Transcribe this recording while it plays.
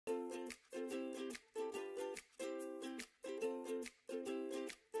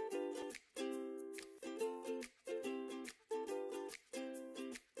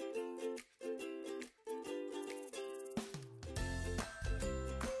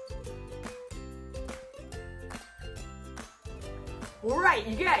All right,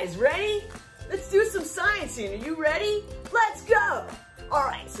 you guys ready? Let's do some sciencing. Are you ready? Let's go. All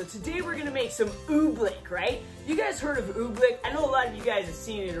right, so today we're gonna make some oobleck, right? You guys heard of oobleck? I know a lot of you guys have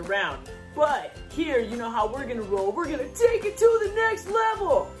seen it around, but here, you know how we're gonna roll. We're gonna take it to the next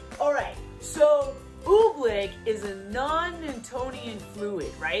level. All right, so oobleck is a non Newtonian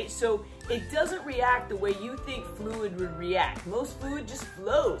fluid, right? So it doesn't react the way you think fluid would react. Most fluid just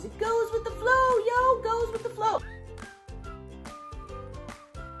flows. It goes with the flow, yo, goes with the flow.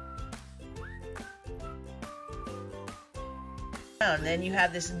 And then you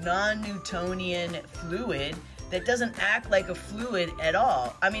have this non-Newtonian fluid that doesn't act like a fluid at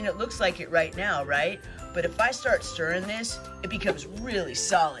all. I mean, it looks like it right now, right? But if I start stirring this, it becomes really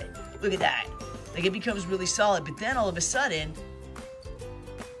solid. Look at that. Like, it becomes really solid, but then all of a sudden,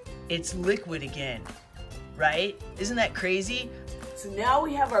 it's liquid again, right? Isn't that crazy? So now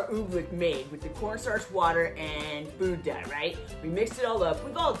we have our oobleck made with the cornstarch, water, and food dye, right? We mixed it all up.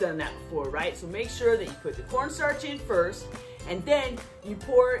 We've all done that before, right? So make sure that you put the cornstarch in first, and then you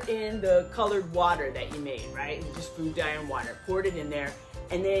pour in the colored water that you made, right? Just food dye and water. Poured it in there,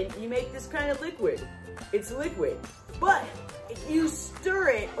 and then you make this kind of liquid. It's liquid. But if you stir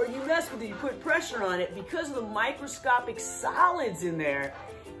it or you mess with it, you put pressure on it, because of the microscopic solids in there,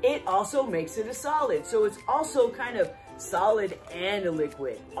 it also makes it a solid. So it's also kind of solid and a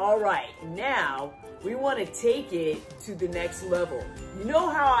liquid. All right, now we want to take it to the next level. You know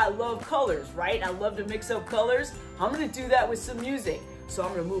how I love colors, right? I love to mix up colors. I'm going to do that with some music. So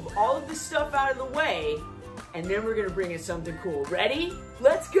I'm going to move all of this stuff out of the way, and then we're going to bring in something cool. Ready?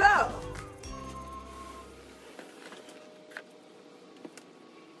 Let's go!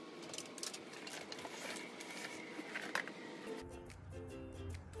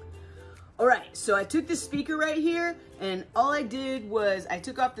 All right, so I took the speaker right here, and all I did was I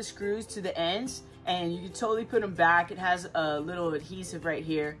took off the screws to the ends, and you can totally put them back. It has a little adhesive right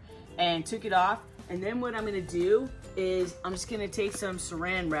here, and took it off. And then what I'm gonna do is I'm just gonna take some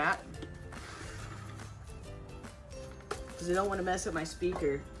saran wrap, because I don't wanna mess up my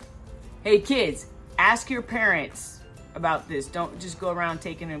speaker. Hey kids, ask your parents about this. Don't just go around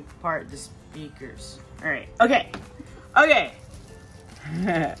taking apart the speakers. All right, okay.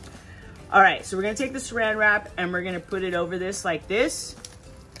 All right, so we're gonna take the saran wrap and we're gonna put it over this like this.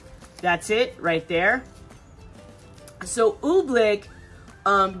 That's it, right there. So oobleck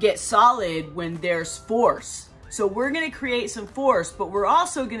get solid when there's force. So we're gonna create some force, but we're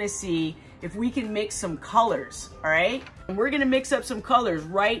also gonna see if we can mix some colors, all right? And we're gonna mix up some colors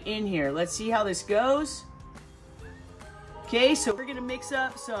right in here. Let's see how this goes. Okay, so we're gonna mix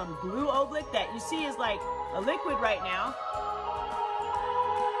up some blue oobleck that you see is like a liquid right now.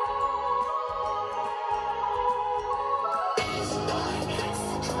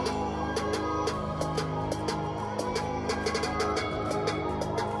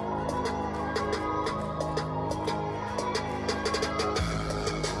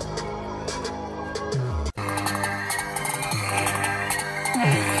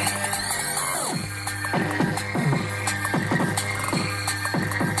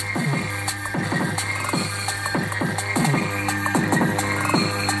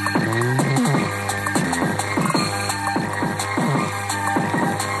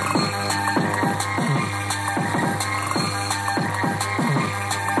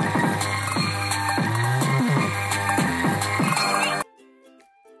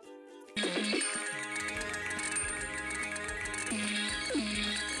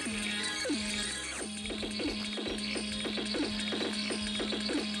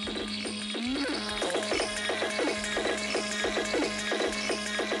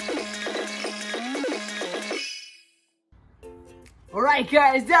 Alright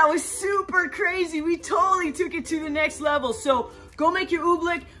guys, that was super crazy. We totally took it to the next level. So go make your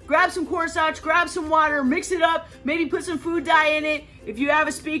oobleck, grab some cornstarch, grab some water, mix it up, maybe put some food dye in it. If you have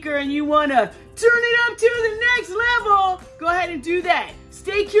a speaker and you want to turn it up to the next level, go ahead and do that.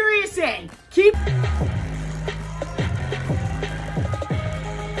 Stay curious and keep...